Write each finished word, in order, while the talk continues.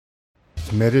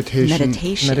Meditation.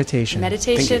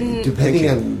 Depending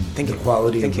on the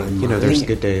quality of my mind. You know, there's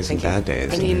good days and bad days.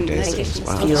 Meditation.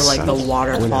 Feel like the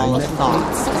waterfall of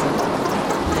thoughts.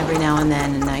 Every now and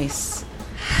then, a nice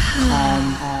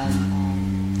calm.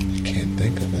 Can't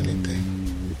think of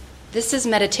anything. This is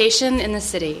Meditation in the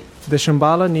City, the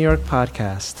Shambhala New York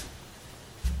podcast.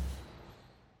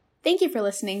 Thank you for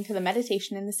listening to the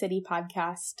Meditation in the City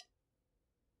podcast.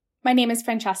 My name is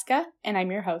Francesca, and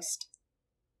I'm your host.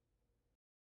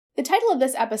 The title of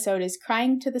this episode is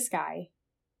Crying to the Sky.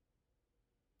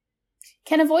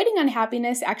 Can avoiding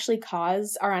unhappiness actually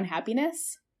cause our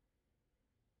unhappiness?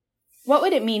 What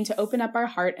would it mean to open up our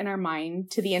heart and our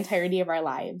mind to the entirety of our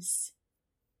lives?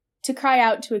 To cry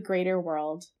out to a greater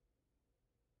world?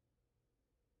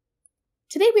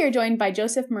 Today we are joined by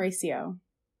Joseph Mauricio.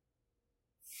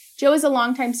 Joe is a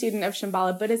longtime student of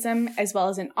Shambhala Buddhism, as well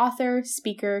as an author,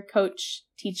 speaker, coach,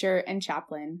 teacher, and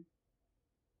chaplain.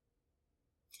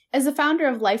 As the founder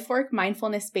of Lifework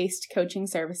mindfulness-based coaching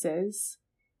services,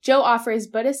 Joe offers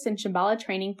Buddhist and Shambhala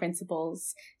training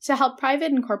principles to help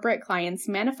private and corporate clients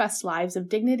manifest lives of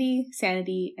dignity,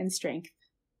 sanity, and strength.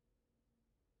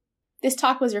 This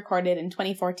talk was recorded in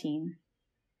 2014.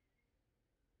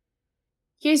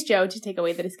 Here's Joe to take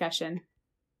away the discussion.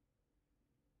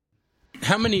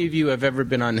 How many of you have ever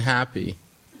been unhappy?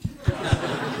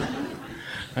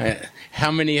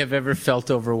 How many have ever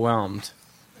felt overwhelmed?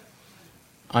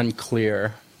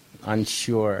 Unclear?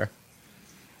 Unsure?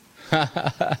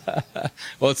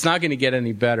 Well, it's not going to get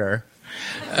any better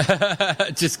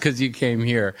just because you came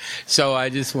here. So I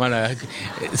just want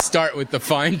to start with the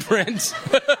fine print,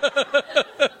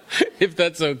 if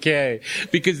that's okay.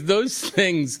 Because those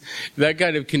things, that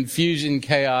kind of confusion,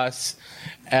 chaos,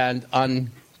 and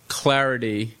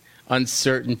clarity,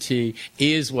 uncertainty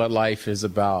is what life is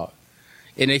about.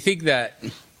 And I think that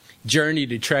journey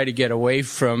to try to get away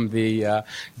from the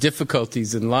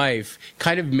difficulties in life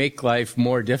kind of make life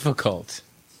more difficult,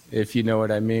 if you know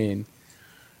what I mean.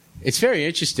 It's very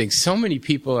interesting. So many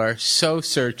people are so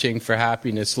searching for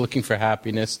happiness, looking for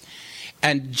happiness,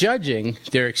 and judging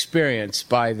their experience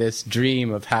by this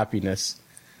dream of happiness.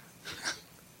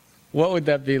 What would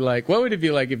that be like? What would it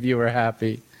be like if you were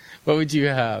happy? What would you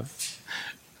have?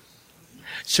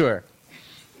 Sure.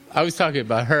 I was talking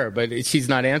about her, but she's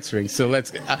not answering. So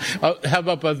let's... how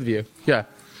about both of you? Yeah.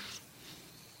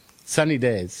 Sunny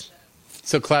days.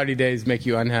 So cloudy days make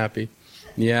you unhappy.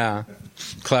 Yeah.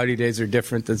 Cloudy days are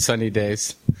different than sunny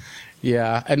days.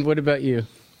 Yeah. And what about you?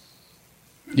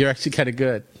 You're actually kind of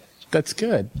good. That's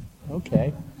good.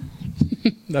 Okay.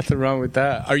 Nothing wrong with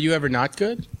that. Are you ever not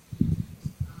good?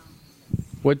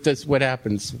 What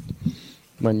happens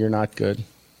when you're not good?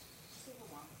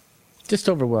 Just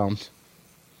overwhelmed.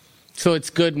 So it's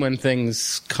good when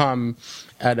things come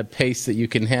at a pace that you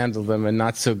can handle them, and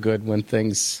not so good when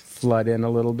things flood in a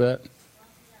little bit.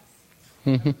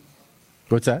 Mm-hmm.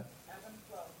 What's that?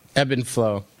 Ebb and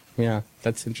flow. Yeah,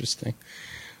 that's interesting.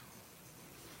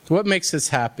 What makes us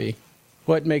happy?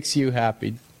 What makes you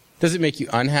happy? Does it make you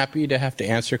unhappy to have to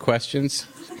answer questions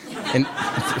in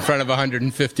front of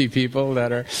 150 people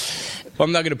that are... Well,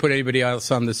 I'm not going to put anybody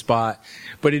else on the spot,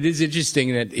 but it is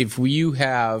interesting that if you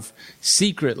have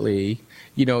secretly,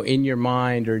 in your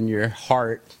mind or in your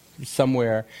heart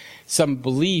somewhere, some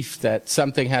belief that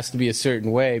something has to be a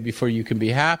certain way before you can be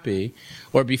happy,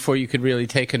 or before you could really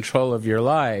take control of your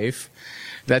life,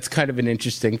 that's kind of an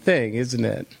interesting thing, isn't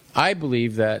it? I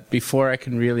believe that before I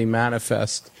can really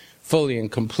manifest fully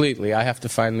and completely, I have to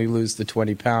finally lose the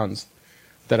 20 pounds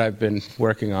that I've been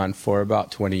working on for about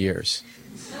 20 years.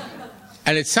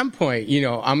 And at some point,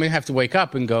 I'm going to have to wake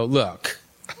up and go, look,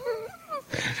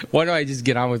 why don't I just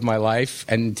get on with my life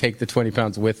and take the 20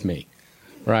 pounds with me,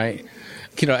 right?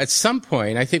 At some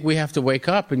point, I think we have to wake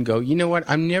up and go, you know what,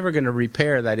 I'm never going to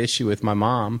repair that issue with my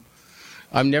mom.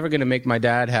 I'm never going to make my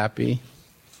dad happy.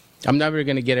 I'm never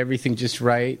going to get everything just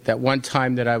right. That one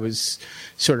time that I was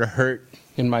sort of hurt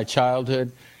in my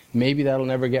childhood, maybe that'll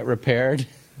never get repaired,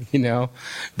 the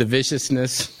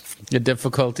viciousness, the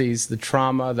difficulties, the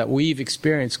trauma that we've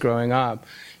experienced growing up,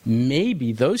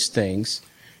 maybe those things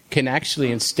can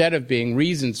actually, instead of being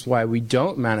reasons why we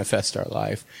don't manifest our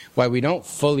life, why we don't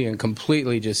fully and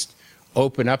completely just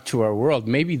open up to our world,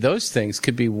 maybe those things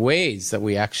could be ways that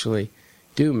we actually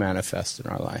do manifest in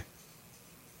our life.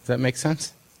 Does that make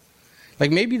sense? Like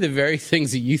maybe the very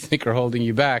things that you think are holding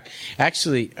you back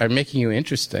actually are making you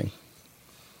interesting.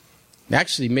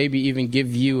 Actually, maybe even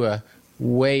give you a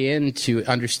way into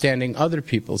understanding other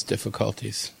people's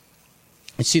difficulties.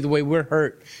 You see, the way we're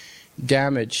hurt,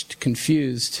 damaged,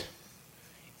 confused,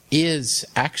 is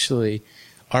actually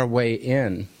our way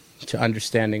in to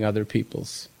understanding other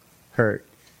people's hurt,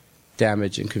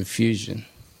 damage and confusion.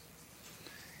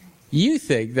 You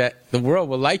think that the world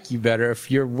will like you better if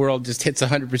your world just hits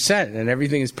 100% and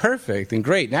everything is perfect and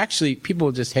great. And actually, people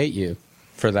will just hate you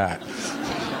for that.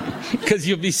 Because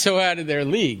you'll be so out of their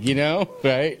league,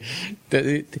 right?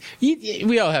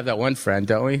 We all have that one friend,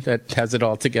 don't we, that has it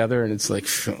all together, and it's like,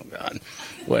 oh, God,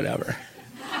 whatever.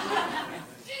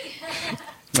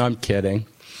 I'm kidding.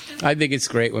 I think it's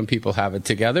great when people have it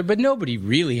together, but nobody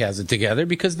really has it together,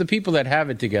 because the people that have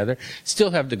it together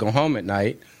still have to go home at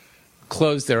night,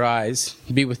 close their eyes,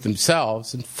 be with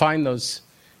themselves, and find those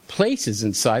places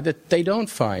inside that they don't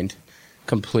find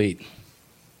completely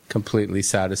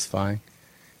satisfying.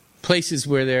 Places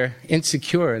where they're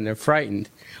insecure and they're frightened.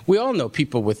 We all know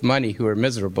people with money who are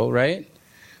miserable, right?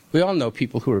 We all know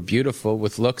people who are beautiful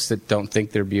with looks that don't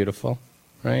think they're beautiful,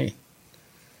 right?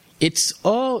 It's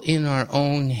all in our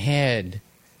own head,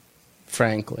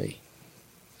 frankly.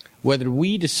 Whether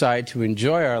we decide to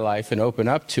enjoy our life and open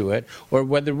up to it, or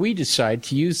whether we decide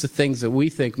to use the things that we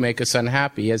think make us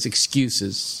unhappy as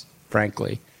excuses,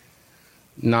 frankly,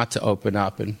 not to open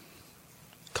up and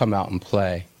come out and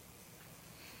play.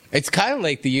 It's kind of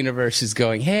like the universe is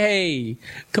going, hey,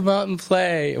 come out and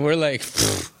play. And we're like,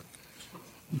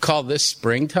 call this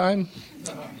springtime?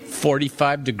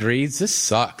 45 degrees? This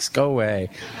sucks. Go away.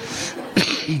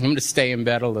 I'm going to stay in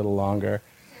bed a little longer.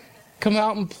 Come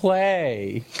out and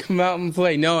play. Come out and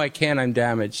play. No, I can't. I'm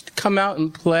damaged. Come out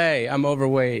and play. I'm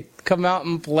overweight. Come out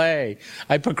and play.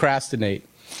 I procrastinate.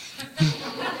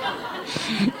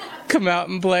 Come out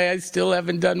and play. I still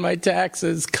haven't done my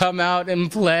taxes. Come out and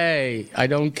play. I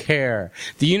don't care.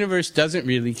 The universe doesn't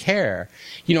really care.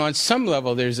 On some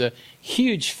level, there's a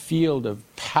huge field of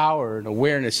power and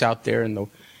awareness out there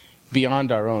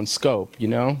beyond our own scope,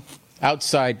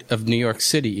 outside of New York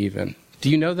City even. Do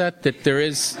you know that there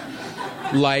is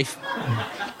life?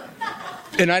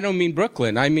 And I don't mean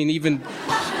Brooklyn. I mean even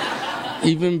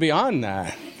beyond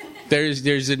that.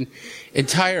 There's an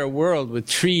entire world with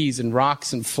trees and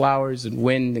rocks and flowers and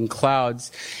wind and clouds,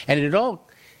 and it all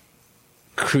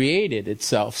created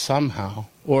itself somehow,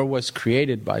 or was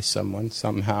created by someone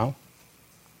somehow.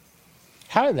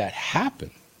 How did that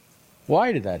happen?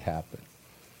 Why did that happen?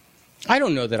 I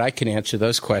don't know that I can answer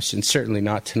those questions, certainly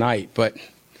not tonight, but,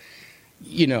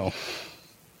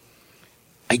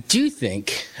 I do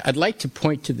think I'd like to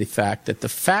point to the fact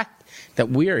that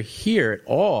we are here at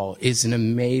all is an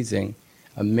amazing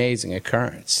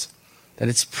occurrence. That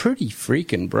it's pretty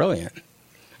freaking brilliant.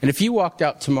 And if you walked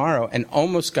out tomorrow and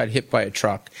almost got hit by a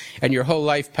truck and your whole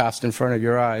life passed in front of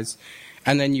your eyes,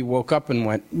 and then you woke up and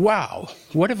went, wow,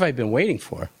 what have I been waiting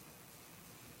for?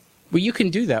 Well, you can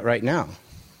do that right now.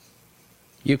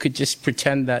 You could just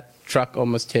pretend that truck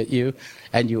almost hit you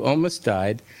and you almost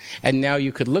died, and now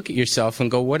you could look at yourself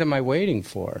and go, what am I waiting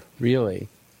for, really?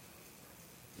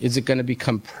 Is it going to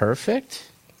become perfect?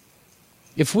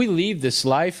 If we leave this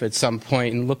life at some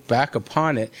point and look back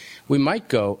upon it, we might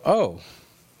go, oh,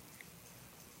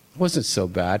 it wasn't so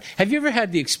bad. Have you ever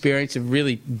had the experience of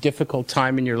really difficult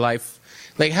time in your life?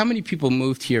 Like, how many people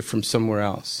moved here from somewhere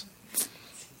else?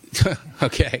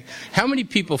 Okay. How many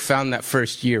people found that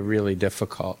first year really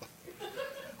difficult?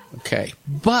 Okay.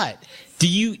 But do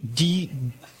you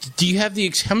have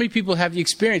how many people have the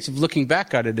experience of looking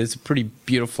back at it as a pretty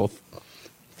beautiful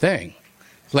thing?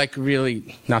 Like,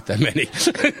 really, not that many.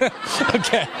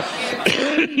 Okay.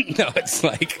 No, it's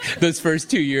like those first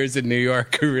 2 years in New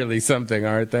York are really something,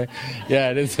 aren't they?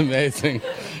 Yeah, it is amazing.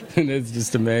 It is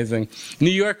just amazing.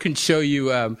 New York can show you,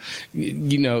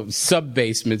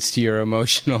 sub-basements to your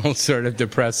emotional sort of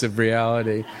depressive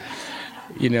reality.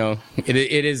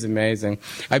 It is amazing.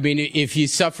 I mean, if you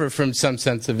suffer from some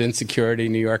sense of insecurity,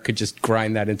 New York could just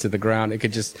grind that into the ground. It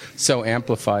could just so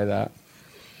amplify that.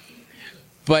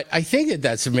 But I think that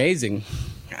that's amazing,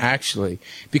 actually,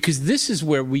 because this is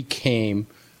where we came,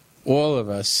 all of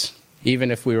us, even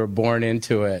if we were born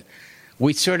into it.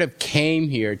 We sort of came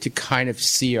here to kind of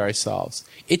see ourselves.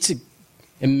 It's an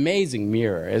amazing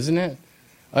mirror, isn't it?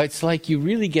 It's like you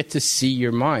really get to see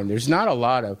your mind. There's not a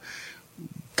lot of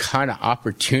kind of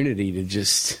opportunity to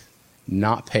just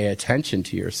not pay attention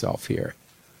to yourself here.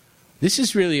 This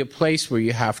is really a place where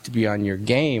you have to be on your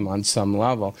game on some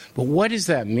level. But what does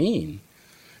that mean?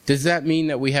 Does that mean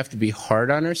that we have to be hard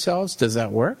on ourselves? Does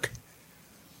that work?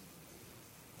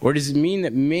 Or does it mean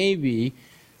that maybe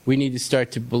we need to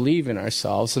start to believe in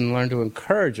ourselves and learn to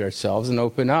encourage ourselves and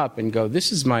open up and go,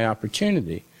 this is my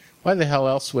opportunity. Why the hell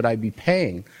else would I be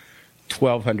paying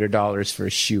 $1,200 for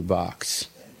a shoebox?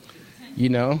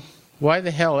 Why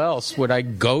the hell else would I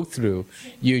go through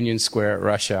Union Square at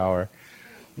rush hour?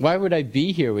 Why would I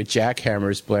be here with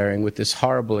jackhammers blaring with this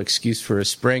horrible excuse for a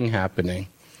spring happening?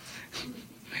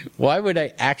 Why would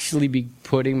I actually be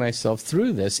putting myself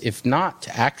through this if not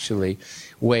to actually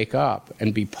wake up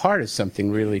and be part of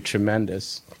something really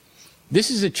tremendous? This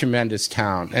is a tremendous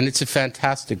town, and it's a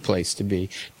fantastic place to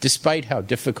be, despite how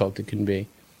difficult it can be.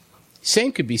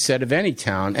 Same could be said of any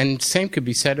town, and same could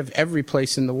be said of every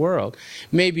place in the world.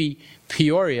 Maybe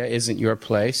Peoria isn't your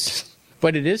place,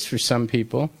 but it is for some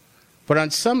people. But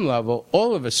on some level,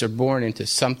 all of us are born into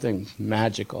something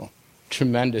magical,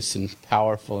 tremendous and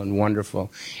powerful and wonderful.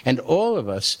 And all of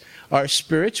us are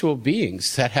spiritual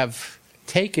beings that have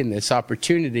taken this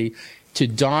opportunity to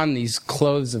don these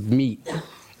clothes of meat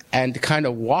and kind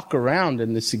of walk around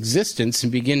in this existence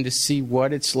and begin to see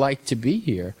what it's like to be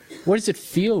here. What does it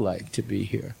feel like to be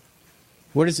here?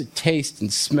 What does it taste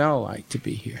and smell like to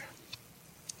be here?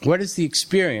 What is the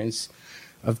experience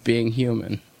of being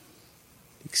human?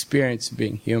 The experience of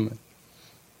being human.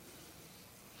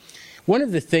 One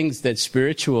of the things that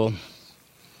spiritual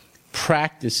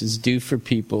practices do for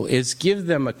people is give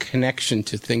them a connection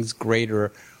to things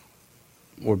greater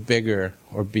or bigger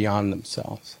or beyond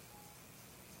themselves.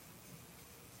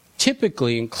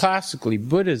 Typically and classically,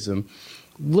 Buddhism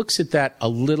looks at that a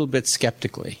little bit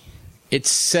skeptically. It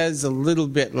says a little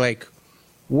bit like,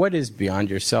 what is beyond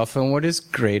yourself and what is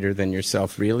greater than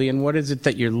yourself really, and what is it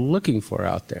that you're looking for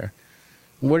out there?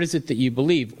 What is it that you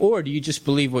believe? Or do you just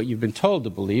believe what you've been told to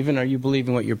believe, and are you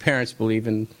believing what your parents believe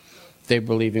and they're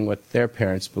believing what their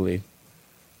parents believe?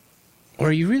 Or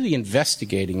are you really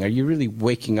investigating? Are you really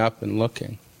waking up and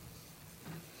looking?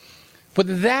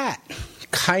 But that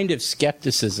kind of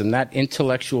skepticism, that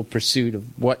intellectual pursuit of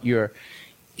what your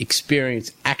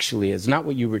experience actually is, not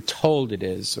what you were told it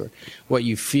is or what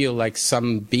you feel like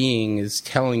some being is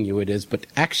telling you it is, but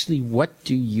actually what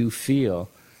do you feel?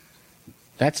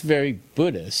 That's very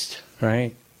Buddhist,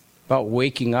 right? About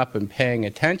waking up and paying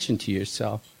attention to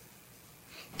yourself.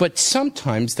 But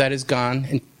sometimes that has gone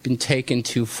and been taken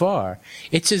too far.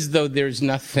 It's as though there's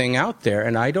nothing out there,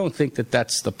 and I don't think that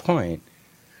that's the point.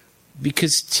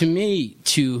 Because to me,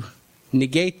 to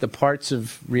negate the parts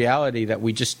of reality that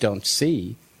we just don't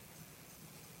see,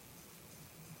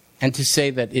 and to say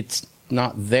that it's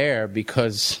not there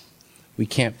because we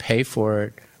can't pay for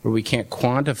it or we can't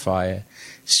quantify it,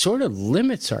 sort of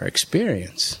limits our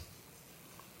experience.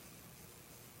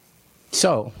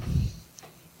 So,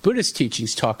 Buddhist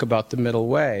teachings talk about the middle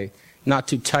way, not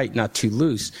too tight, not too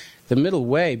loose. The middle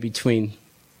way between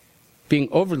being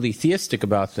overly theistic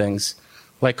about things,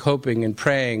 like hoping and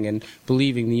praying and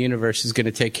believing the universe is going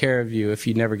to take care of you if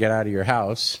you never get out of your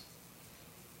house,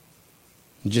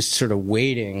 just sort of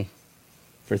waiting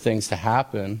for things to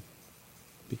happen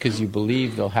because you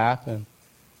believe they'll happen.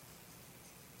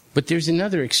 But there's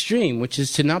another extreme, which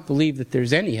is to not believe that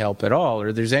there's any help at all,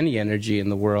 or there's any energy in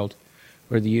the world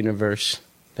or the universe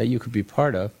that you could be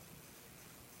part of.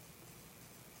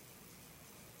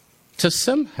 So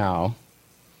somehow,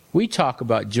 we talk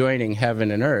about joining heaven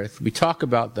and earth. We talk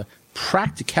about the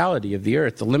practicality of the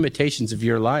earth, the limitations of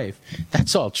your life.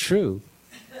 That's all true.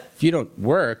 If you don't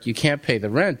work, you can't pay the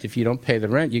rent. If you don't pay the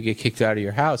rent, you get kicked out of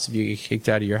your house. If you get kicked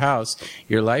out of your house,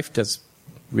 your life does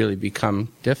really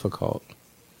become difficult.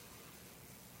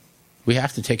 We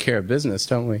have to take care of business,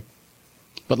 don't we?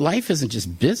 But life isn't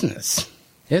just business,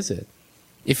 is it?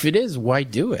 If it is, why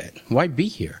do it? Why be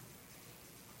here?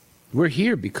 We're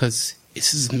here because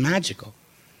this is magical.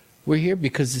 We're here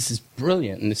because this is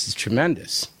brilliant and this is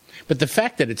tremendous. But the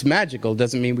fact that it's magical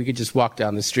doesn't mean we could just walk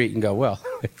down the street and go, well,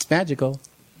 it's magical.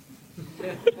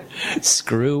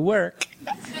 Screw work.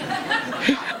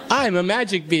 I'm a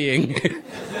magic being.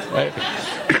 Right?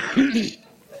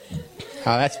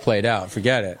 Oh, that's played out.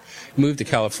 Forget it. Moved to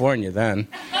California then.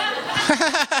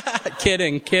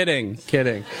 Kidding.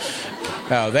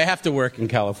 Oh, they have to work in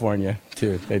California,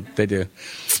 too. They do.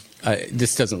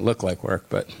 This doesn't look like work,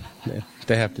 but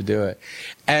they have to do it.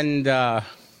 And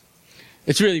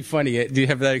it's really funny. Do you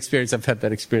have that experience? I've had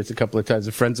that experience a couple of times.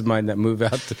 Friends of mine that move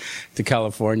out to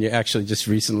California, actually just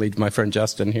recently, my friend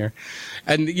Justin here.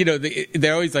 And, you know, they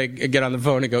always like get on the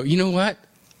phone and go, you know what?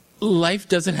 Life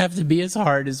doesn't have to be as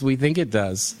hard as we think it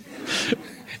does.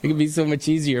 It can be so much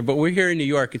easier. But we're here in New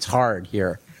York. It's hard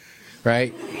here,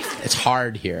 right? It's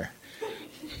hard here.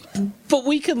 But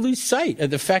we can lose sight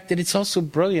of the fact that it's also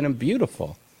brilliant and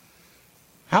beautiful.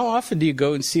 How often do you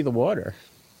go and see the water?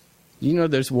 You know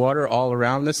there's water all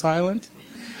around this island?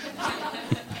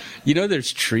 You know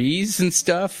there's trees and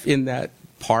stuff in that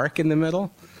park in the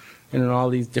middle? And in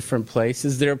all these different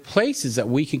places. There are places that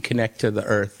we can connect to the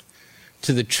earth,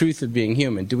 to the truth of being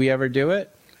human. Do we ever do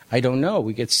it? I don't know.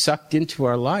 We get sucked into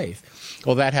our life.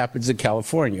 Well, that happens in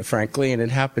California, frankly, and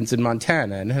it happens in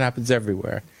Montana, and it happens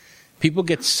everywhere. People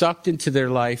get sucked into their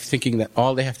life thinking that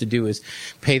all they have to do is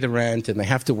pay the rent, and they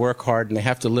have to work hard, and they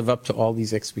have to live up to all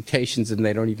these expectations, and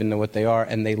they don't even know what they are,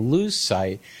 and they lose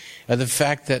sight of the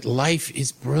fact that life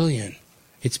is brilliant.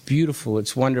 It's beautiful,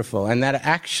 it's wonderful, and that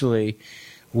actually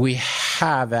we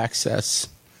have access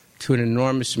to an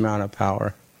enormous amount of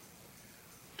power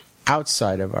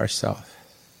outside of ourselves.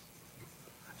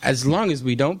 As long as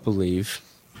we don't believe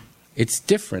it's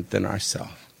different than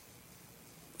ourselves.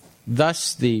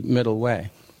 Thus the middle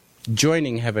way,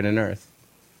 joining heaven and earth.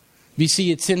 You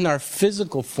see, it's in our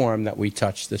physical form that we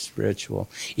touch the spiritual.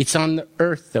 It's on the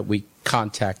earth that we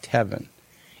contact heaven.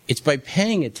 It's by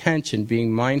paying attention,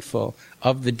 being mindful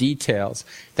of the details,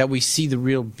 that we see the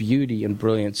real beauty and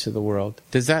brilliance of the world.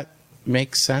 Does that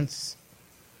make sense?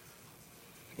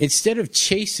 Instead of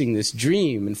chasing this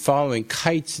dream and following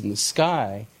kites in the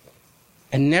sky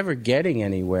and never getting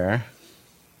anywhere,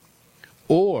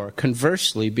 or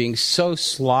conversely being so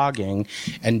slogging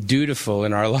and dutiful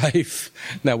in our life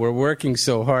that we're working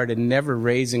so hard and never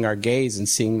raising our gaze and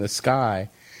seeing the sky,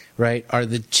 right, are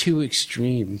the two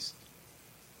extremes.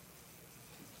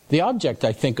 The object,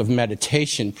 I think, of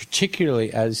meditation,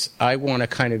 particularly as I want to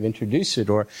kind of introduce it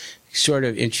or sort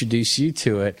of introduce you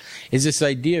to it, is this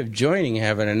idea of joining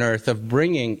heaven and earth, of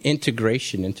bringing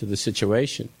integration into the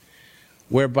situation,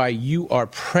 whereby you are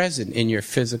present in your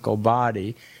physical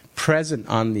body, present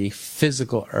on the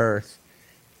physical earth,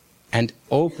 and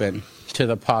open to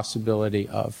the possibility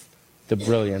of the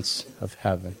brilliance of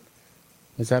heaven.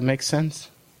 Does that make sense?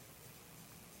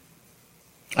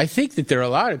 I think that there are a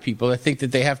lot of people that think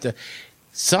that they have to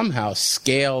somehow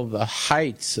scale the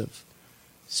heights of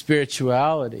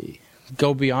spirituality,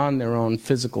 go beyond their own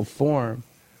physical form,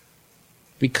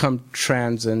 become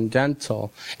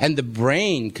transcendental. And the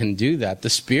brain can do that. The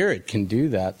spirit can do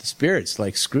that. The spirit's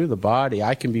like, screw the body.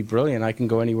 I can be brilliant. I can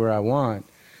go anywhere I want.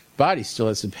 Body still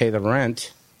has to pay the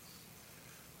rent.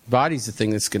 Body's the thing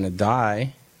that's going to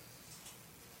die.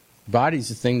 Body's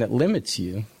the thing that limits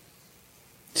you.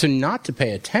 So not to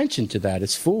pay attention to that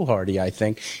is foolhardy, I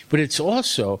think. But it's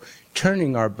also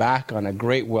turning our back on a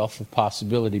great wealth of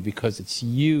possibility, because it's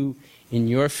you in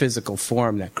your physical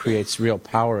form that creates real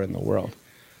power in the world.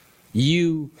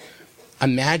 You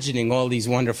imagining all these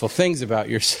wonderful things about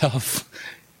yourself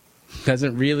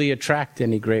doesn't really attract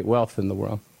any great wealth in the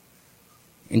world.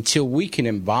 Until we can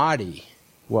embody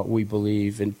what we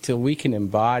believe, until we can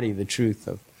embody the truth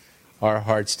of our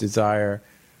heart's desire,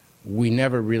 we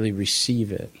never really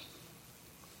receive it.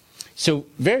 So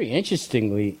very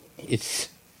interestingly, it's,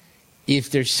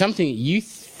 if there's something that you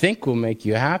think will make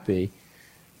you happy,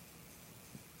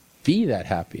 be that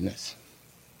happiness.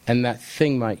 And that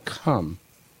thing might come.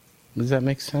 Does that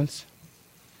make sense?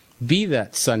 Be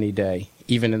that sunny day,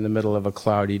 even in the middle of a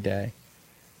cloudy day.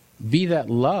 Be that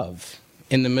love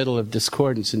in the middle of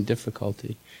discordance and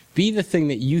difficulty. Be the thing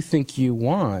that you think you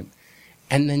want,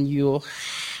 and then you'll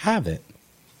have it.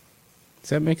 Does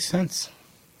that make sense?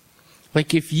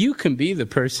 Like, if you can be the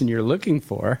person you're looking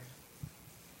for,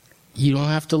 you don't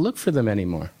have to look for them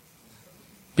anymore,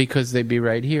 because they'd be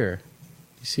right here.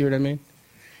 You see what I mean?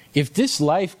 If this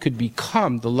life could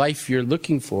become the life you're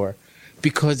looking for,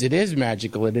 because it is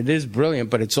magical and it is brilliant,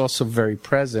 but it's also very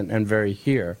present and very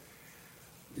here,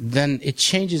 then it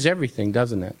changes everything,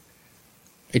 doesn't it?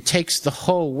 It takes the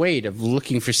whole weight of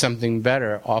looking for something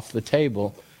better off the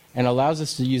table and allows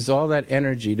us to use all that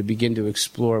energy to begin to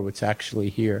explore what's actually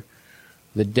here,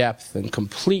 the depth and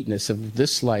completeness of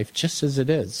this life just as it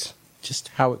is, just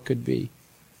how it could be.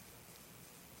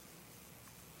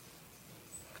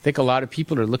 I think a lot of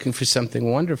people are looking for something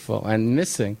wonderful and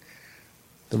missing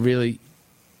the really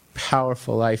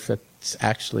powerful life that's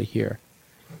actually here.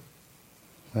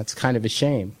 That's kind of a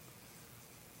shame.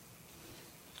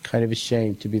 Kind of a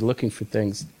shame to be looking for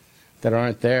things that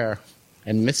aren't there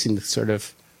and missing the sort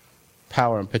of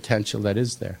power and potential that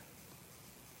is there.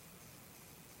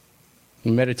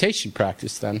 Meditation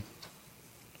practice, then,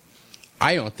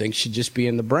 I don't think should just be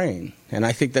in the brain. And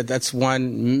I think that that's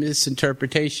one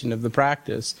misinterpretation of the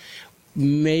practice.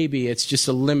 Maybe it's just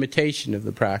a limitation of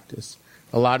the practice.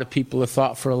 A lot of people have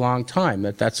thought for a long time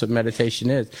that that's what meditation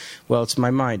is. Well, it's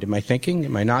my mind. Am I thinking?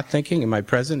 Am I not thinking? Am I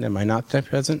present? Am I not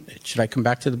present? Should I come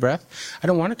back to the breath? I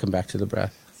don't want to come back to the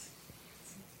breath.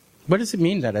 What does it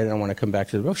mean that I don't want to come back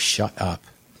to the breath? Oh, shut up.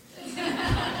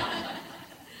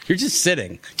 You're just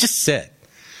sitting. Just sit.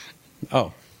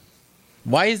 Oh.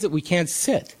 Why is it we can't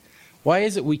sit? Why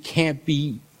is it we can't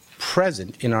be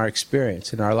present in our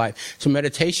experience, in our life? So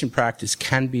meditation practice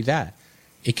can be that.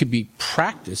 It could be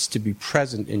practice to be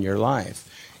present in your life.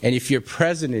 And if you're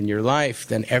present in your life,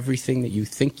 then everything that you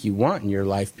think you want in your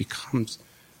life becomes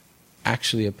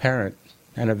actually apparent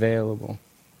and available.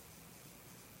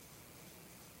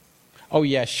 oh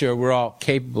yeah, sure, we're all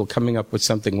capable of coming up with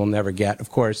something we'll never get, of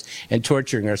course, and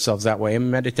torturing ourselves that way.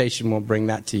 And meditation won't bring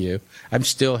that to you. I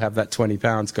still have that 20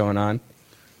 pounds going on.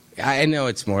 I know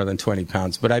it's more than 20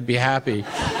 pounds, but I'd be happy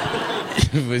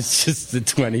if it was just the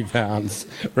 20 pounds,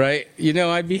 right?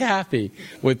 I'd be happy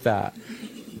with that.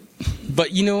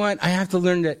 But you know what? I have to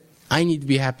learn that I need to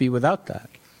be happy without that.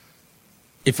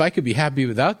 If I could be happy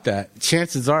without that,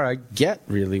 chances are I'd get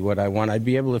really what I want. I'd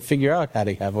be able to figure out how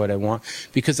to have what I want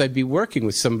because I'd be working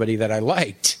with somebody that I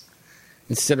liked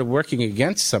instead of working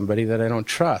against somebody that I don't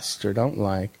trust or don't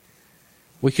like.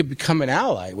 We could become an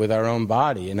ally with our own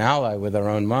body, an ally with our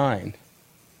own mind.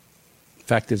 In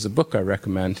fact, there's a book I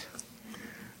recommend,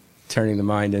 Turning the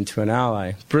Mind into an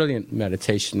Ally. Brilliant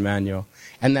meditation manual.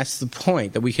 And that's the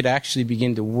point, that we could actually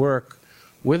begin to work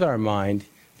with our mind,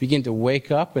 begin to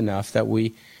wake up enough that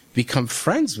we become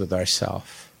friends with ourselves.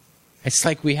 It's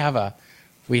like we have a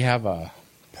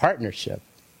partnership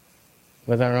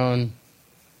with our own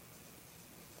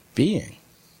being.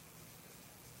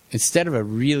 Instead of a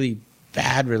really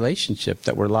bad relationship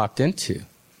that we're locked into,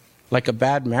 like a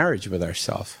bad marriage with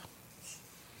ourselves.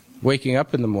 Waking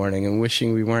up in the morning and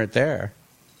wishing we weren't there.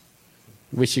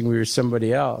 Wishing we were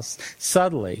somebody else.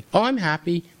 Subtly. Oh, I'm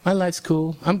happy. My life's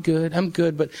cool. I'm good.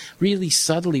 But really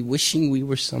subtly wishing we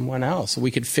were someone else. So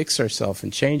we could fix ourselves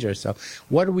and change ourselves.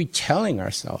 What are we telling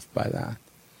ourselves by that?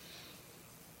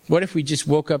 What if we just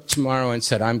woke up tomorrow and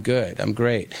said, I'm good. I'm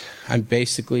great. I'm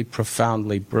basically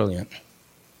profoundly brilliant.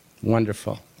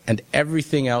 Wonderful. And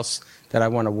everything else that I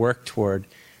want to work toward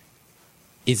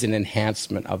is an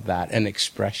enhancement of that, an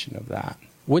expression of that.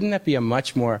 Wouldn't that be a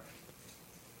much more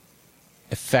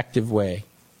effective way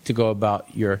to go about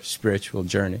your spiritual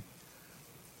journey?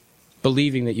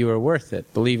 Believing that you are worth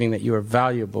it, believing that you are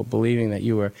valuable, believing that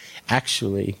you are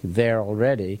actually there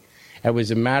already. It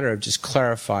was a matter of just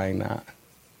clarifying that.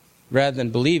 Rather than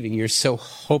believing you're so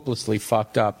hopelessly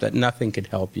fucked up that nothing could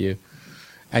help you,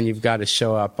 and you've got to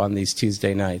show up on these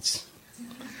Tuesday nights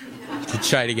to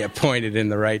try to get pointed in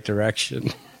the right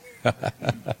direction.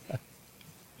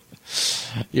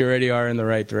 You already are in the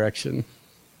right direction.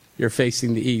 You're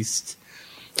facing the east.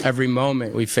 Every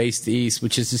moment we face the east,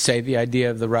 which is to say the idea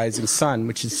of the rising sun,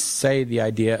 which is to say the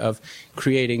idea of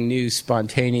creating new,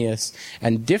 spontaneous,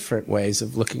 and different ways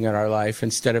of looking at our life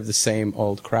instead of the same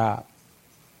old crap.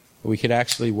 We could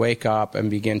actually wake up and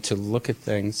begin to look at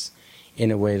things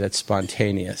in a way that's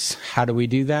spontaneous. How do we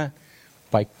do that?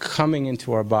 By coming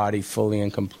into our body fully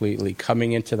and completely,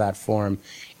 coming into that form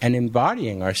and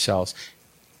embodying ourselves.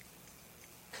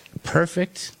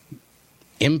 Perfect,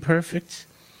 imperfect,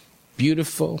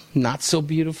 beautiful, not so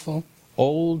beautiful,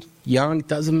 old, young,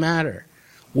 doesn't matter.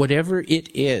 Whatever it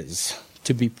is,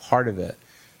 to be part of it,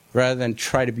 rather than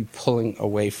try to be pulling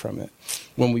away from it.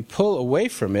 When we pull away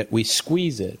from it, we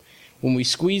squeeze it. When we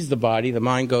squeeze the body, the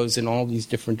mind goes in all these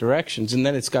different directions, and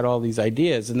then it's got all these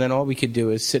ideas, and then all we could do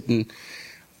is sit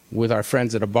with our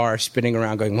friends at a bar spinning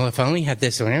around going, well, if I only had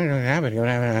this,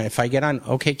 if I get on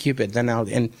OkCupid, then I'll...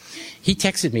 And he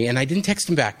texted me, and I didn't text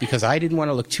him back because I didn't want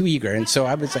to look too eager, and so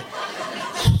I was like...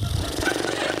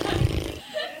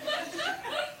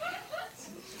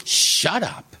 Shut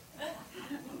up.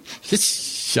 Just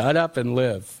shut up and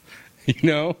live.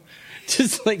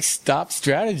 Just stop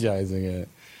strategizing it.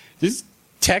 Just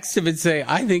text him and say,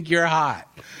 I think you're hot.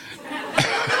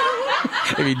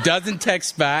 If he doesn't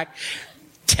text back,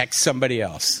 text somebody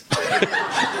else.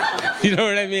 You know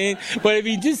what I mean? But if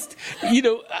he just,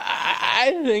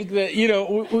 I think that,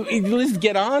 let's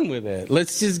get on with it.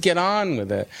 Let's just get on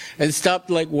with it and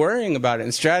stop worrying about it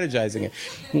and strategizing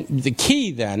it. The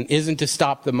key then isn't to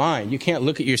stop the mind. You can't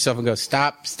look at yourself and go,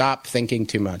 stop thinking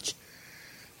too much.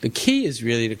 The key is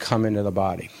really to come into the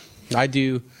body. I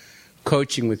do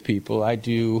coaching with people.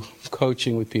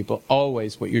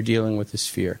 Always what you're dealing with is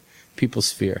fear.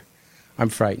 People's fear. I'm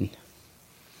frightened.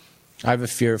 I have a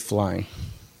fear of flying.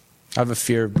 I have a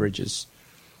fear of bridges.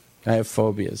 I have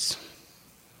phobias.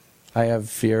 I have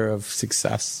fear of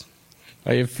success.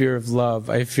 I have fear of love.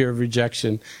 I have fear of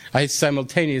rejection. I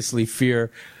simultaneously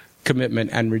fear commitment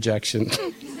and rejection.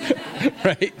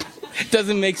 Right? It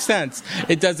doesn't make sense.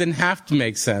 It doesn't have to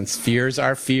make sense. Fears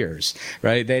are fears,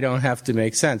 right? They don't have to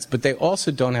make sense. But they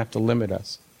also don't have to limit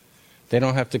us. They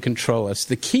don't have to control us.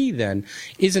 The key then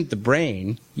isn't the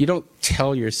brain. You don't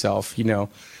tell yourself,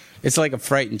 it's like a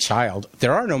frightened child.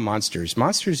 There are no monsters.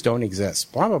 Monsters don't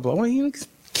exist. Blah, blah, blah. Well,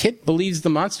 kid believes the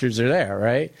monsters are there,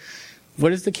 right? What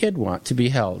does the kid want? To be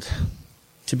held,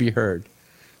 to be heard,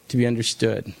 to be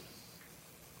understood.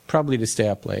 Probably to stay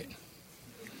up late.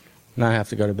 Not have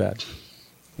to go to bed.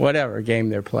 Whatever game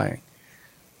they're playing.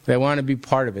 They want to be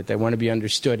part of it. They want to be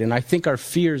understood. And I think our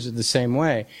fears are the same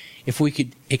way. If we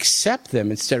could accept them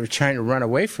instead of trying to run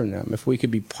away from them, if we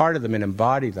could be part of them and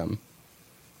embody them,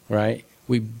 right?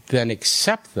 We then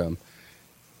accept them,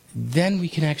 then we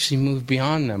can actually move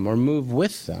beyond them or move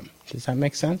with them. Does that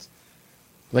make sense?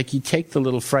 Like you take the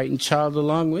little frightened child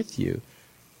along with you.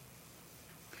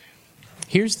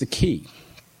 Here's the key.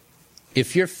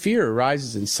 If your fear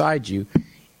arises inside you,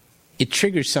 it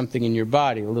triggers something in your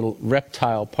body, a little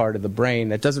reptile part of the brain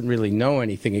that doesn't really know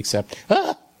anything except,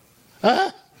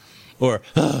 or,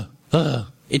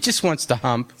 it just wants to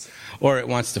hump, or it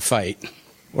wants to fight,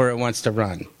 or it wants to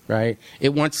run, right?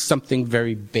 It wants something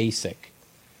very basic.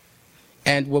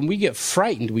 And when we get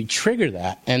frightened, we trigger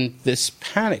that, and this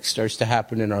panic starts to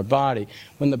happen in our body.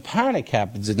 When the panic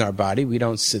happens in our body, we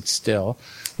don't sit still.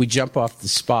 We jump off the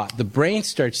spot. The brain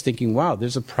starts thinking, wow,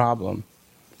 there's a problem.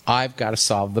 I've got to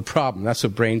solve the problem. That's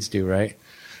what brains do, right?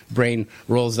 Brain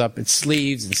rolls up its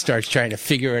sleeves and starts trying to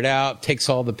figure it out, takes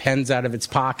all the pens out of its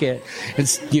pocket,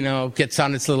 and, gets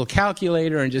on its little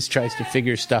calculator and just tries to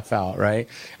figure stuff out, right?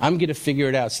 I'm going to figure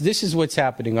it out. So this is what's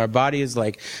happening. Our body is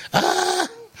like, ah!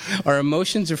 Our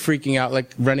emotions are freaking out,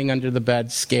 like running under the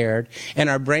bed, scared, and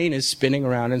our brain is spinning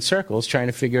around in circles trying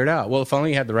to figure it out. Well, if I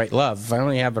only had the right love, if I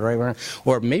only have the right,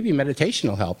 or maybe meditation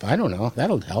will help. I don't know.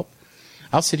 That'll help.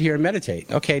 I'll sit here and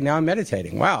meditate. Okay, now I'm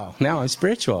meditating. Wow, now I'm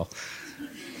spiritual.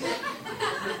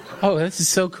 Oh, this is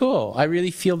so cool. I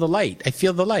really feel the light. I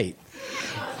feel the light.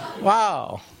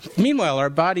 Wow. Meanwhile,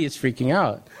 our body is freaking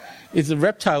out. It's a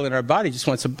reptile in our body just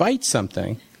wants to bite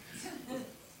something.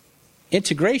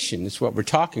 Integration is what we're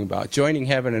talking about. Joining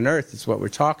heaven and earth is what we're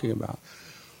talking about.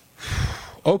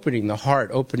 Opening the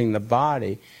heart, opening the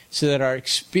body, so that our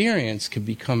experience can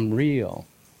become real,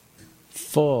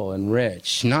 full and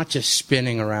rich, not just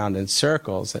spinning around in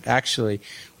circles, that actually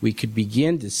we could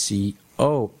begin to see,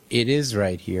 oh, it is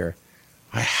right here.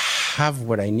 I have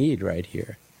what I need right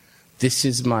here. This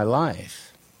is my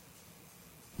life.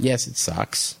 Yes, it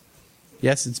sucks.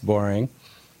 Yes, it's boring.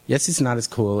 Yes, it's not as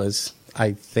cool as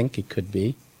I think it could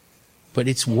be, but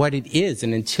it's what it is,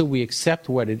 and until we accept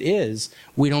what it is,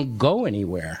 we don't go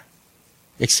anywhere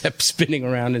except spinning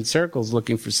around in circles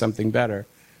looking for something better.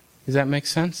 Does that make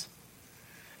sense?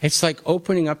 It's like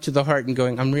opening up to the heart and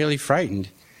going, I'm really frightened.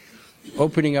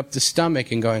 Opening up the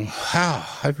stomach and going, wow,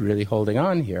 I'm really holding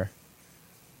on here.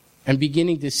 And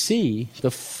beginning to see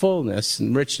the fullness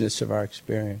and richness of our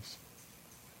experience.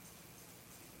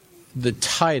 The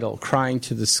title, Crying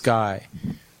to the Sky,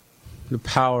 the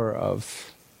power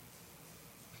of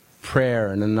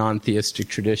prayer in a non-theistic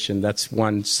tradition, that's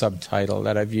one subtitle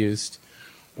that I've used.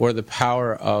 Or the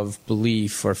power of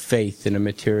belief or faith in a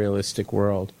materialistic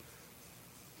world.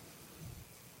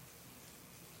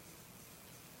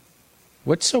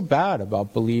 What's so bad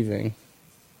about believing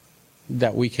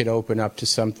that we could open up to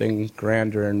something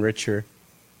grander and richer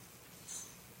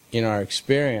in our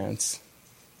experience?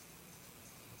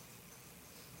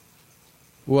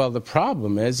 Well, the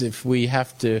problem is if we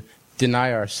have to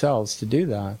deny ourselves to do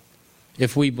that.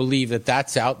 If we believe that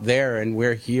that's out there and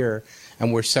we're here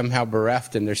and we're somehow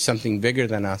bereft and there's something bigger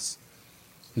than us.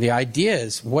 The idea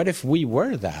is, what if we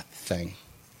were that thing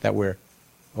that we're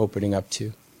opening up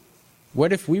to?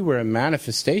 What if we were a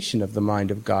manifestation of the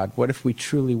mind of God? What if we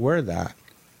truly were that,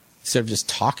 instead of just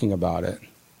talking about it?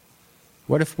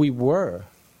 What if we were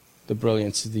the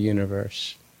brilliance of the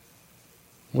universe?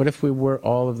 What if we were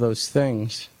all of those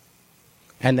things?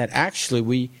 And that actually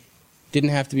we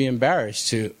didn't have to be embarrassed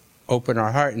to open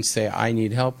our heart and say, I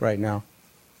need help right now.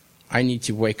 I need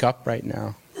to wake up right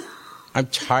now. I'm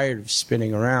tired of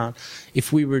spinning around.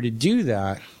 If we were to do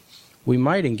that, we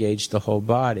might engage the whole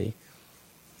body.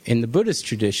 In the Buddhist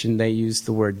tradition, they use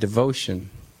the word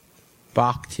devotion,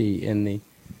 bhakti in the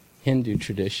Hindu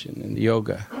tradition, in the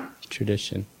yoga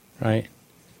tradition, right?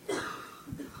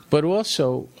 But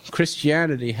also,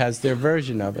 Christianity has their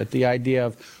version of it, the idea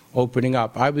of opening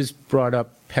up. I was brought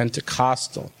up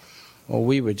Pentecostal. Well,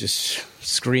 we would just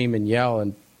scream and yell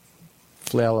and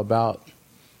flail about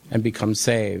and become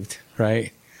saved,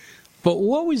 right? But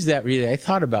what was that really? I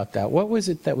thought about that. What was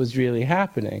it that was really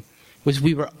happening? Was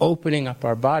we were opening up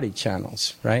our body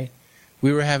channels, right?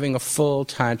 We were having a full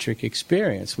tantric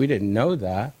experience. We didn't know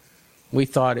that. We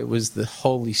thought it was the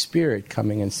Holy Spirit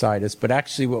coming inside us. But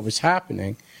actually what was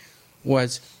happening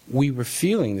was we were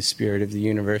feeling the spirit of the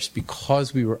universe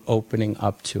because we were opening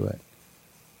up to it.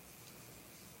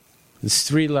 There's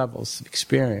 3 levels of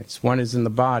experience. One is in the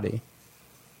body.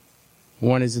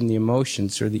 One is in the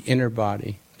emotions, or the inner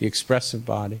body, the expressive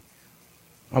body.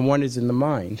 And one is in the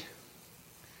mind.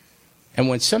 And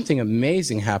when something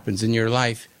amazing happens in your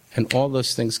life and all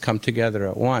those things come together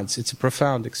at once, it's a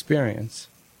profound experience.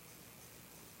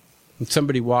 When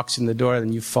somebody walks in the door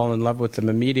and you fall in love with them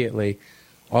immediately,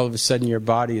 all of a sudden your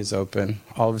body is open,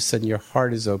 all of a sudden your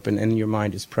heart is open, and your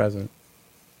mind is present.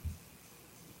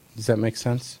 Does that make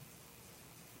sense?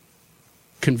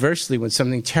 Conversely, when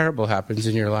something terrible happens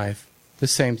in your life, the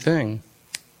same thing.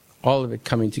 All of it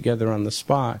coming together on the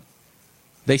spot.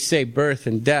 They say birth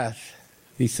and death,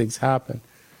 these things happen.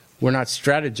 We're not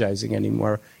strategizing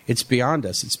anymore. It's beyond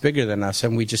us. It's bigger than us,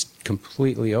 and we just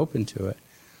completely open to it.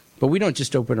 But we don't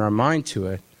just open our mind to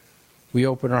it. We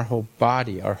open our whole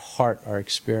body, our heart, our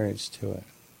experience to it.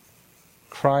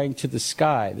 Crying to the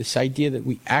sky, this idea that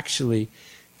we actually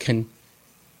can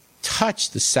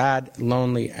touch the sad,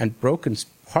 lonely, and broken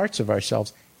parts of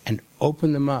ourselves and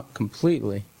open them up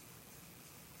completely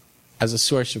as a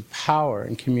source of power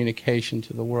and communication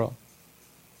to the world.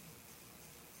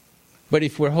 But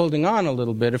if we're holding on a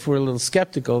little bit, if we're a little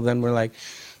skeptical, then we're like,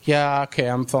 yeah, okay,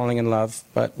 I'm falling in love,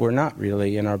 but we're not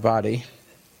really in our body,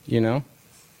 you know?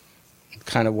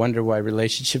 Kind of wonder why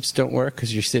relationships don't work,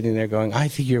 because you're sitting there going, I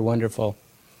think you're wonderful.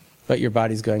 But your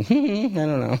body's going, I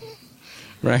don't know.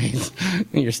 Right?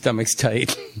 And your stomach's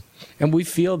tight. And we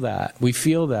feel that. We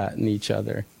feel that in each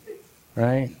other.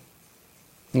 Right?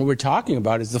 What we're talking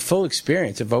about is the full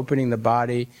experience of opening the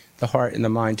body, the heart, and the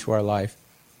mind to our life.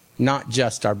 Not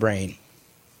just our brain,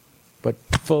 but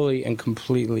fully and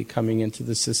completely coming into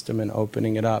the system and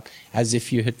opening it up as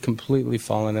if you had completely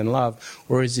fallen in love,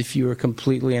 or as if you were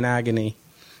completely in agony,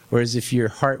 or as if your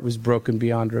heart was broken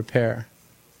beyond repair.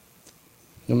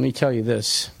 Let me tell you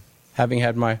this, having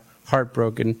had my heart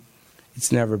broken,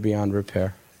 it's never beyond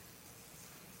repair.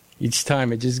 Each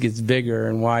time it just gets bigger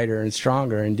and wider and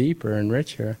stronger and deeper and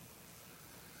richer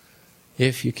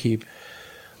if you keep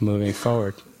moving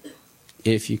forward,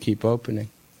 if you keep opening.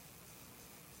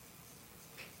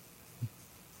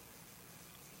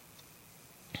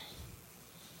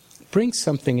 Bring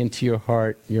something into your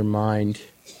heart, your mind,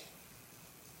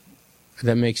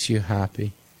 that makes you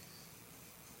happy.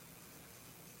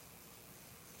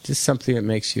 Just something that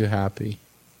makes you happy.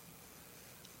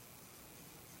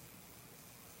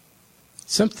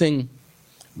 Something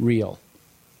real.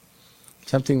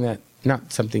 Something that,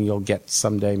 not something you'll get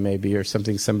someday maybe, or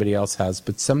something somebody else has,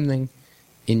 but something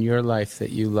in your life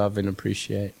that you love and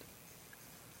appreciate.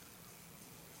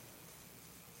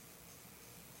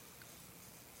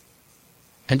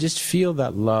 And just feel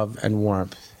that love and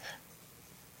warmth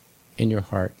in your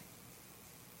heart.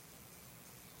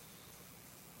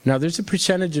 Now, there's a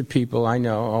percentage of people, I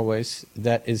know always,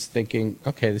 that is thinking,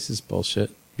 okay, this is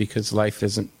bullshit, because life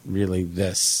isn't really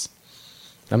this.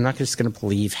 I'm not just going to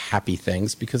believe happy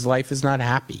things, because life is not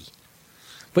happy.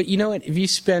 But you know what? If you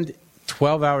spend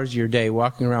 12 hours of your day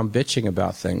walking around bitching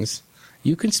about things,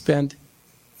 you can spend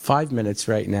 5 minutes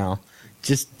right now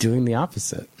just doing the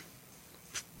opposite.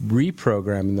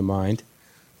 Reprogramming the mind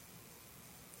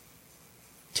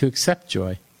to accept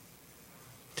joy,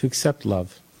 to accept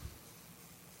love.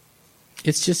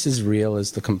 It's just as real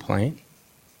as the complaint.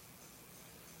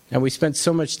 And we spend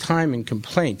so much time in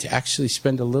complaint to actually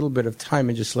spend a little bit of time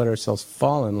and just let ourselves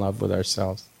fall in love with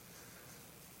ourselves.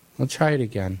 Well, try it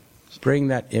again. Bring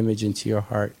that image into your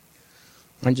heart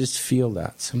and just feel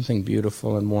that, something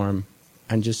beautiful and warm,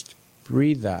 and just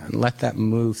breathe that and let that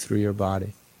move through your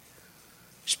body.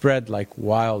 Spread like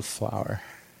wildflower,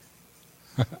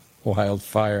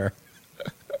 wildfire,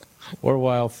 or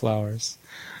wildflowers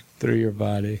through your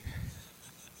body.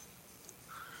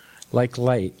 Like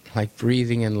light, like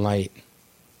breathing in light,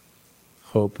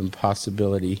 hope and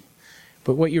possibility.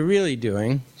 But what you're really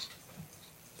doing,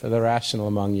 for the rational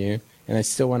among you, and I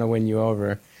still want to win you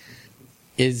over,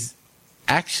 is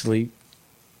actually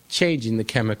changing the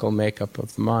chemical makeup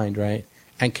of the mind, right?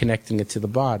 And connecting it to the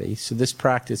body. So this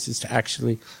practice is to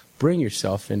actually bring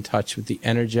yourself in touch with the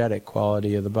energetic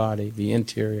quality of the body, the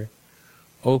interior,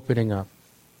 opening up,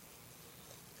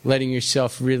 letting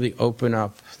yourself really open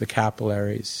up the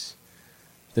capillaries,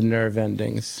 the nerve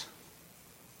endings,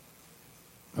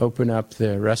 open up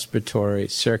the respiratory,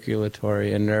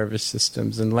 circulatory, and nervous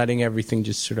systems, and letting everything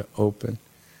just sort of open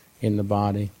in the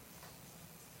body.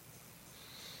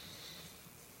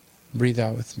 Breathe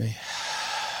out with me.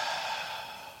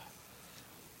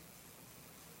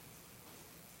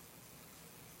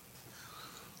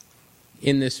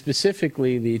 In the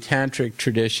specifically the tantric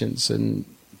traditions in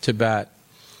Tibet,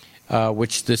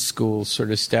 which this school sort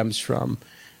of stems from,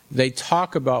 they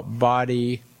talk about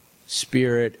body,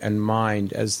 spirit, and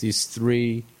mind as these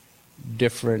three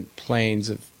different planes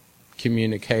of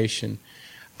communication.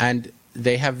 And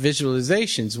they have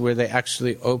visualizations where they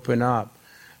actually open up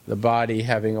the body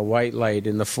having a white light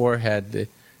in the forehead, the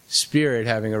spirit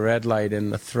having a red light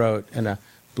in the throat, and a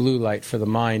blue light for the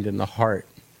mind in the heart.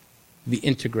 the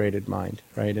integrated mind,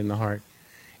 right, in the heart.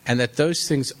 And that those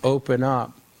things open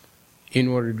up in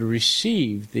order to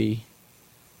receive the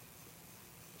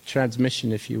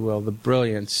transmission, if you will, the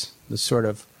brilliance, the sort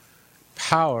of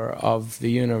power of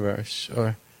the universe,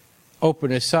 or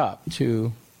open us up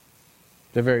to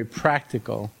the very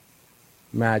practical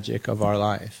magic of our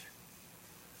life.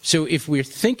 So if we're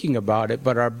thinking about it,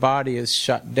 but our body is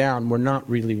shut down, we're not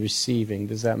really receiving.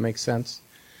 Does that make sense?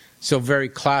 So very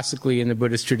classically in the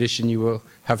Buddhist tradition, you will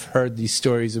have heard these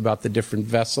stories about the different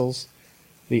vessels.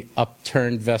 The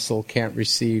upturned vessel can't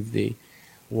receive the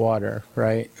water,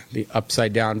 right? The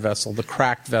upside down vessel, the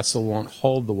cracked vessel won't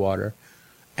hold the water,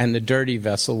 and the dirty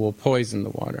vessel will poison the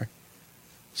water.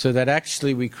 So that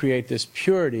actually we create this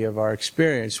purity of our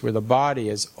experience where the body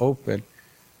is open,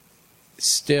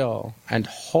 still, and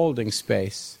holding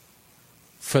space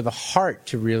for the heart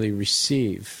to really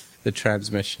receive the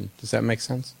transmission. Does that make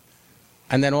sense?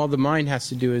 And then all the mind has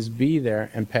to do is be there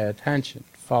and pay attention,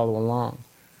 follow along.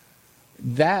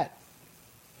 That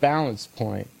balance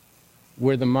point,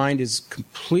 where the mind is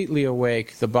completely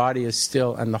awake, the body is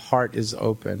still, and the heart is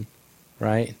open,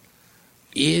 right,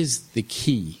 is the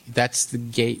key. That's the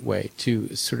gateway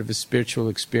to sort of a spiritual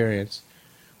experience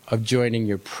of joining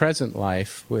your present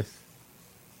life with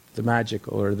the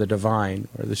magical or the divine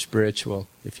or the spiritual,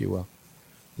 if you will.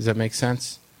 Does that make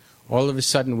sense? All of a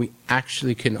sudden we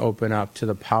actually can open up to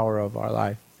the power of our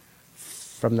life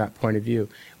from that point of view.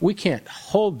 We can't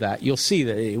hold that. You'll see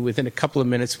that within a couple of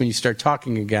minutes when you start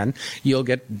talking again, you'll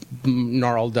get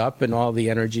gnarled up and all the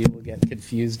energy will get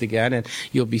confused again, and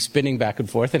you'll be spinning back and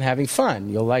forth and having fun.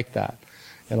 You'll like that.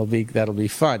 That'll be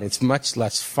fun. It's much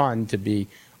less fun to be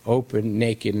open,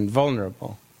 naked, and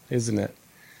vulnerable, isn't it?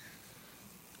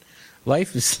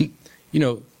 Life isn't,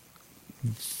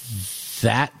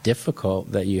 that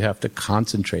difficult that you have to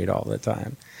concentrate all the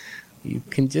time. You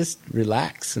can just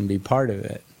relax and be part of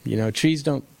it. Trees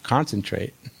don't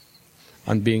concentrate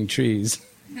on being trees.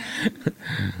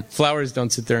 Flowers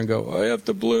don't sit there and go, I have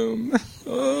to bloom.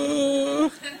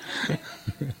 Oh.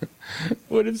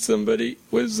 What if somebody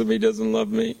doesn't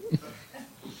love me?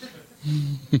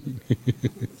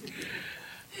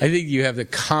 I think you have the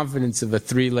confidence of a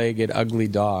three-legged ugly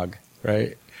dog,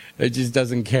 right? It just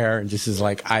doesn't care and just is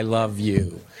like, I love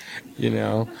you,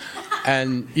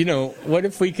 And, what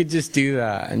if we could just do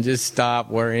that and just stop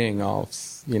worrying all,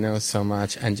 so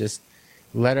much and just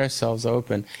let ourselves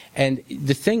open. And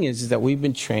the thing is that we've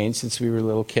been trained since we were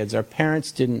little kids. Our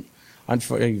parents didn't,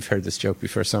 unfortunately, you've heard this joke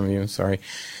before, some of you, sorry.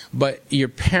 But our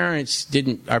parents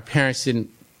didn't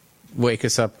wake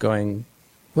us up going,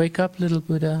 wake up, little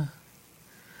Buddha.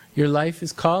 Your life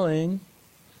is calling.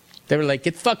 They were like,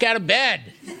 get the fuck out of bed.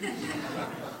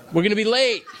 We're going to be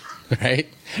late, right?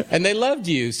 And they loved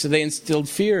you, so they instilled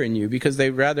fear in you because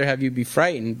they'd rather have you be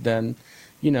frightened than,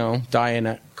 die in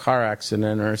a car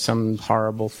accident or some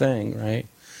horrible thing, right?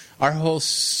 Our whole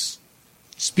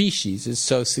species is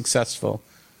so successful,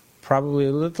 probably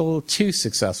a little too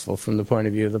successful from the point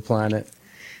of view of the planet,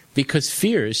 because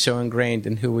fear is so ingrained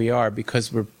in who we are,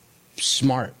 because we're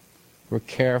smart, we're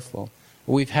careful.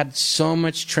 We've had so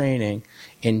much training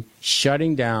in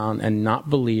shutting down and not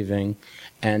believing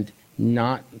and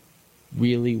not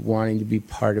really wanting to be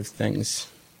part of things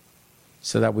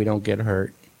so that we don't get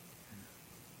hurt.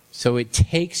 So it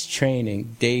takes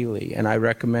training daily, and I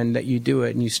recommend that you do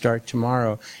it and you start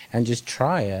tomorrow and just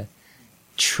try it.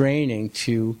 Training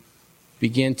to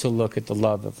begin to look at the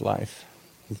love of life.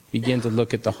 Begin to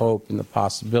look at the hope and the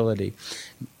possibility.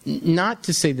 Not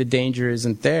to say the danger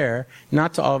isn't there,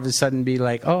 not to all of a sudden be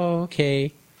like, oh,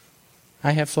 okay,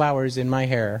 I have flowers in my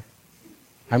hair.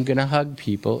 I'm going to hug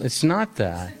people. It's not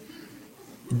that.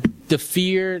 The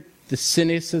fear, the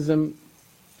cynicism,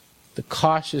 the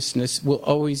cautiousness will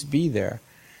always be there.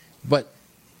 But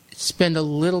spend a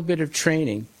little bit of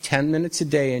training, 10 minutes a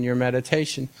day in your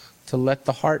meditation, to let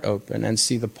the heart open and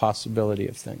see the possibility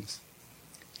of things.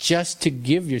 Just to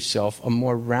give yourself a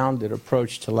more rounded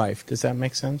approach to life. Does that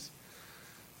make sense?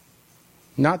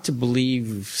 Not to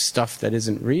believe stuff that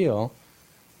isn't real,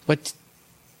 but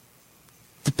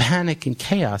the panic and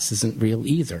chaos isn't real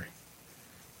either.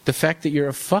 The fact that you're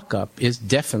a fuck-up is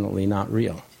definitely not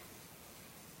real.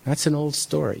 That's an old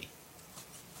story.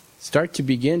 Start to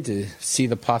begin to see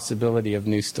the possibility of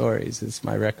new stories is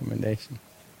my recommendation.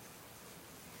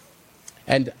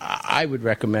 And I would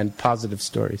recommend positive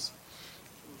stories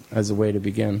as a way to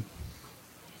begin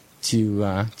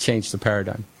to change the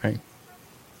paradigm, right?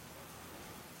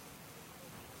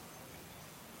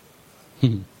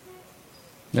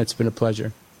 It's been a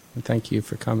pleasure. And thank you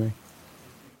for coming.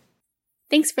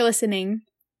 Thanks for listening.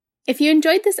 If you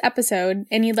enjoyed this episode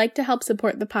and you'd like to help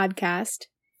support the podcast,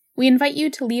 We invite you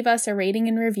to leave us a rating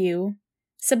and review,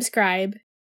 subscribe,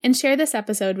 and share this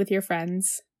episode with your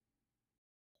friends.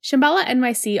 Shambhala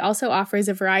NYC also offers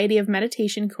a variety of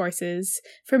meditation courses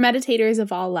for meditators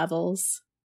of all levels.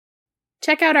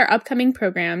 Check out our upcoming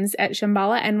programs at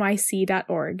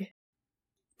shambhalanyc.org.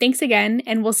 Thanks again,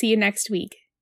 and we'll see you next week.